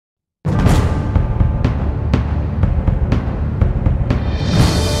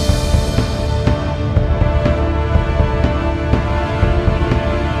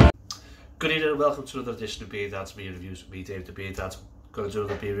welcome to another edition of Beer Dad's Beer Reviews. Me, Dave the Beer Dad. Going to do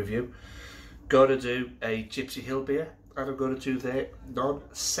another beer review. Going to do a Gipsy Hill beer, and I'm going to do their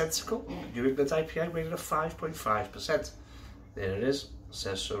Nonsensical New England IPA rated at 5.5%. There it is. It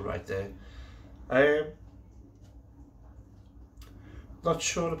says so right there. Not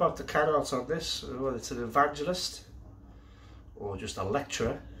sure about the can art on this, whether it's an evangelist or just a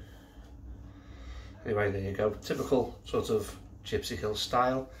lecturer. Anyway, there you go. Typical sort of Gipsy Hill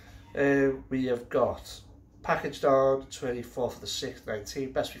style. We have got packaged on 24th of the 6th,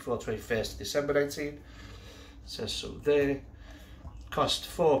 19, best before 21st of December 19. Says so there. Cost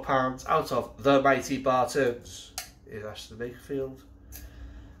 £4 out of the mighty Bartons in Ashton Makefield.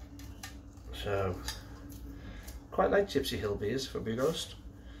 So, quite like Gipsy Hill beers, if I'm being honest.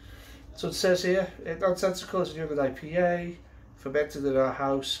 So it says here, Nonsensical is a New England IPA, fermented in our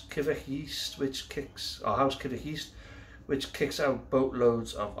house Kivik yeast, which kicks out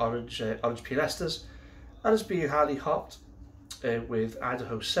boatloads of orange peel esters, and is being highly hopped with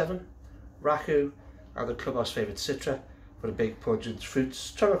Idaho 7, Raku, and the clubhouse favourite Citra for the big pungent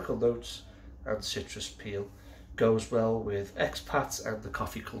fruits, tropical notes, and citrus peel. Goes well with expats and the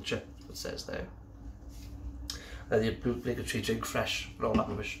coffee culture, it says there. And the obligatory drink fresh and all that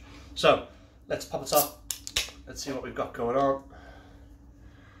rubbish. So, let's pop it up. Let's see what we've got going on.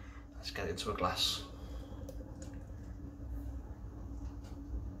 Let's get into a glass.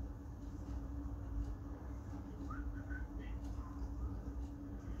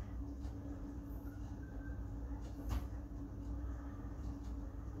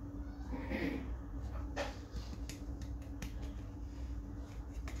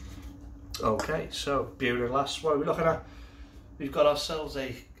 Okay, so beer in a glass. What are we looking at? We've got ourselves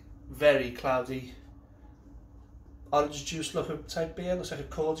a very cloudy orange juice looking type beer. Looks like a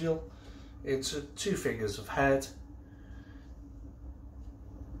cordial into 2 fingers of head.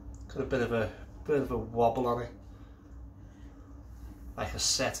 Got a bit of a wobble on it, like a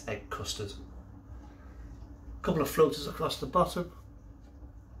set egg custard. A couple of floaters across the bottom.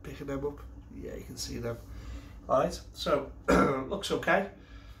 Picking them up. Yeah, you can see them. All right, so looks okay.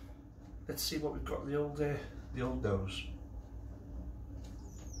 Let's see what we've got in the old nose.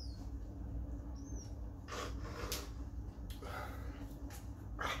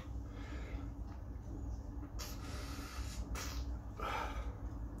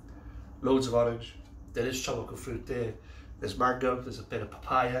 Loads of orange. There is tropical fruit there. There's mango. There's a bit of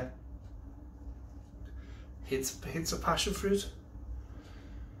papaya. Hints of passion fruit.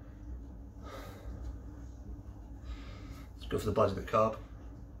 Let's go for the body of the carb.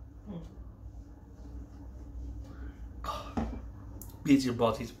 Medium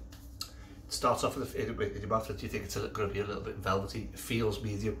bodied. It starts off in your mouth, and you think it's going to be a little bit velvety. It feels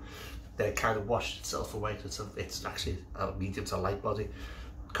medium. Then it kind of washed itself away. It's actually a medium to light body.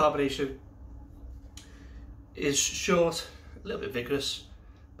 Carbonation is short, a little bit vigorous,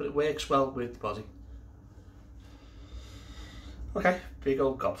 but it works well with the body. Okay, big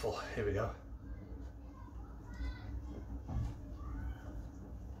old gobful. Here we go.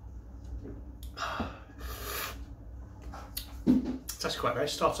 It's actually quite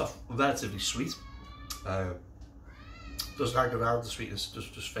nice. Starts off relatively sweet. Doesn't hang around, the sweetness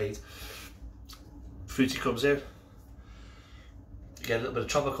just fade. Fruity comes in. You get a little bit of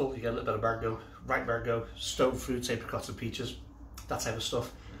tropical, you get a little bit of mango, ripe mango, stone fruits, apricots and peaches, that type of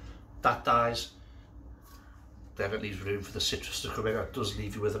stuff. That dies. Then it leaves room for the citrus to come in. It does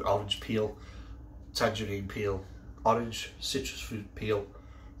leave you with an orange peel, tangerine peel, orange citrus fruit peel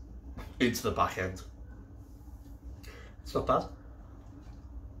into the back end. It's not bad.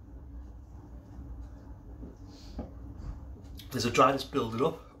 There's a dryness building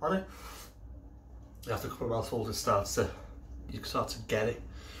up on it. After a couple of mouthfuls it starts to, you can start to get it.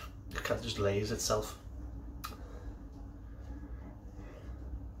 It kind of just lays itself.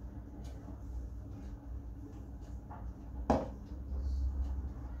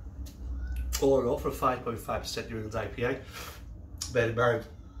 All in all, for a 5.5% New England IPA, bear in mind,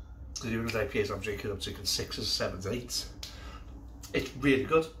 the New England IPAs I'm drinking 6s, 7s, 8s. It's really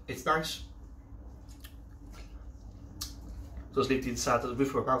good, it's nice. Does leave the inside of the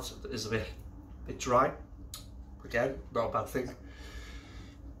roof of my mouth is a bit dry. Again, not a bad thing.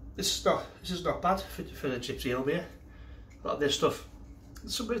 This is not bad for the Gipsy Hill beer. A lot of this stuff,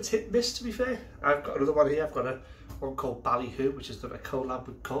 some bit hit and miss, to be fair. I've got another one here. I've got one called Ballyhoo, which is done a collab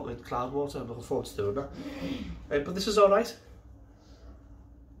with Cloudwater. I'm looking forward to doing that. But this is all right.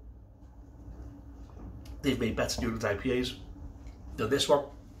 They've made better New England IPAs than this one,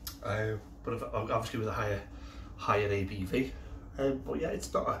 but obviously with a higher ABV. But yeah,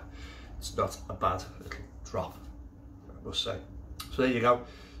 it's not a bad little drop, I must say. So there you go.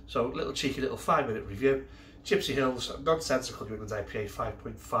 So little cheeky little 5-minute review. Gipsy Hill's Nonsensical New England IPA,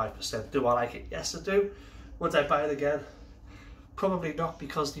 5.5%. Do I like it? Yes, I do. Would I buy it again? Probably not,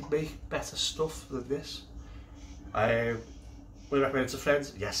 because they make better stuff than this. Would I recommend it to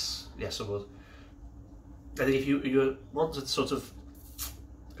friends? Yes, I would. I think if you wanted sort of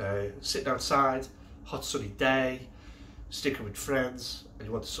sitting outside, hot sunny day, sticking with friends, and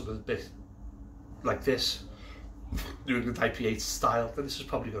you wanted something a bit like this, New England IPA style, then this is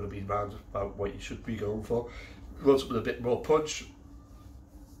probably going to be around about what you should be going for. If you want something a bit more punch,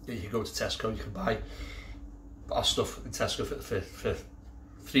 then you can go to Tesco. You can buy our stuff in Tesco for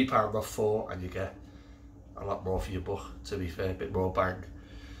 £3 off 4, and you get a lot more for your buck, to be fair, a bit more bang.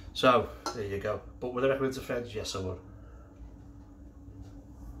 So there you go. But would I recommend it to friends? Yes, I would.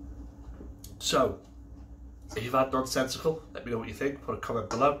 So if you've had Nonsensical, let me know what you think. Put a comment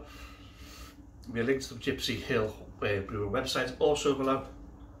below. Give me a link to the Gipsy Hill Brewing website also below.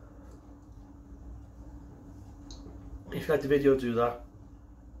 If you like the video, do that.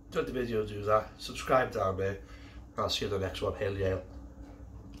 If you like the video, do that. Subscribe down there. I'll see you in the next one. Hail Yale.